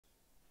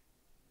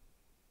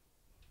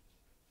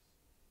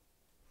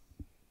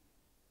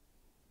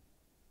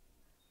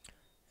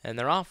And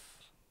they're off.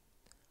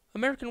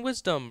 American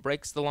Wisdom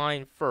breaks the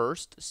line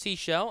first.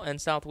 Seashell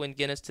and Southwind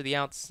Guinness to the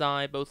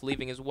outside, both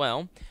leaving as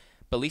well.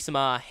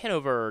 Bellissima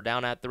Hanover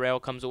down at the rail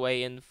comes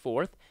away in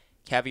fourth.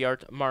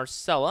 Caviart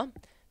Marcella.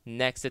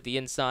 Next at the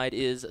inside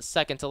is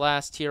second to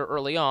last here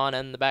early on,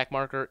 and the back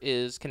marker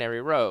is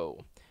Canary Row.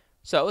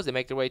 So as they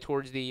make their way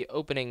towards the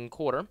opening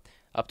quarter,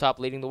 up top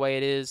leading the way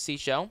it is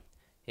Seashell.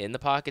 In the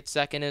pocket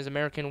second is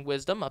American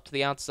Wisdom. Up to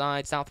the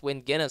outside,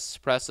 Southwind Guinness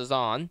presses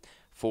on.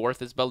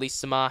 Fourth is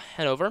Bellissima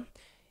Hanover.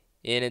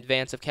 In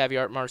advance of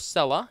Caviart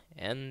Marcella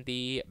and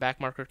the back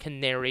marker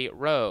Canary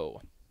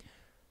Row.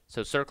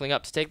 So circling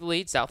up to take the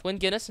lead, Southwind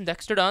Guinness and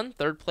Dexter Dunn,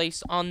 third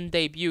place on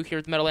debut here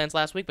at the Meadowlands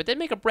last week, but did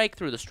make a break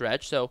through the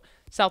stretch, so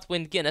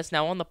Southwind Guinness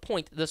now on the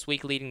point this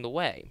week leading the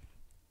way.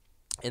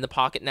 In the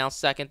pocket now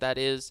second, that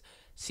is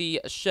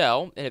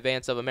Seashell, in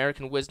advance of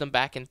American Wisdom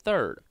back in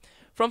third.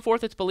 From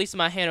fourth, it's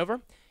Bellissima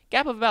Hanover.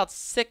 Gap of about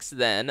 6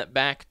 then,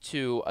 back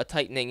to a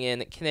tightening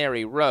in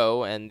Canary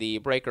Row, and the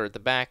breaker at the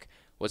back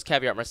was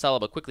Caviart Marcella,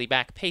 but quickly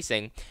back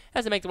pacing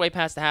as they make their way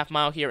past the half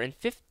mile here in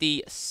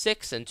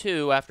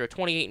 56-2 after a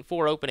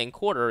 28-4 opening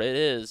quarter. It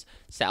is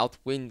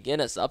Southwind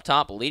Guinness up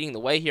top leading the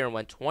way here and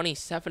went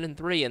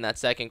 27-3 in that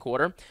second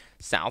quarter.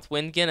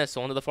 Southwind Guinness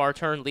onto the far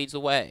turn leads the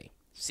way.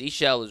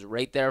 Seashell is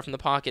right there from the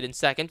pocket in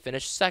second,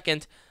 finished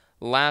second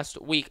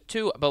last week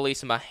to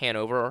Bellissima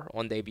Hanover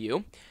on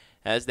debut.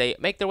 As they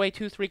make their way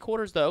to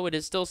three-quarters, though, it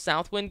is still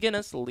Southwind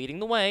Guinness leading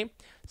the way.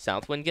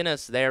 Southwind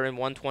Guinness there in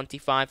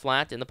 125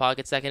 flat. In the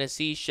pocket second is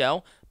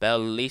Seashell.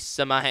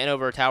 Bellissima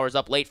Hanover towers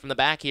up late from the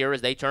back here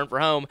as they turn for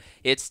home.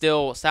 It's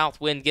still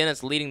Southwind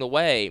Guinness leading the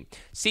way.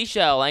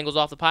 Seashell angles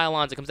off the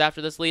pylons. It comes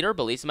after this leader.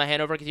 Bellissima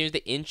Hanover continues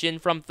to inch in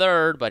from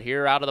third, but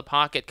here out of the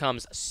pocket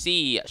comes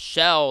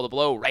Seashell. The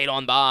blow right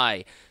on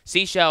by.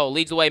 Seashell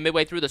leads the way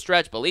midway through the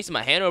stretch.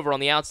 Bellissima Hanover on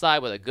the outside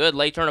with a good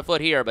late turn of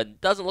foot here, but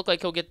doesn't look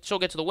like she'll get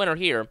to the winner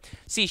here.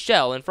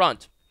 Seashell in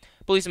front.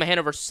 Bellissima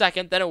Hanover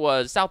second. Then it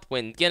was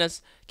Southwind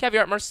Guinness,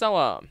 Caviart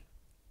Marcella,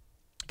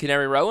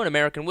 Canary Row, and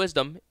American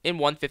Wisdom in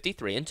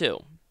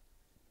 153-2.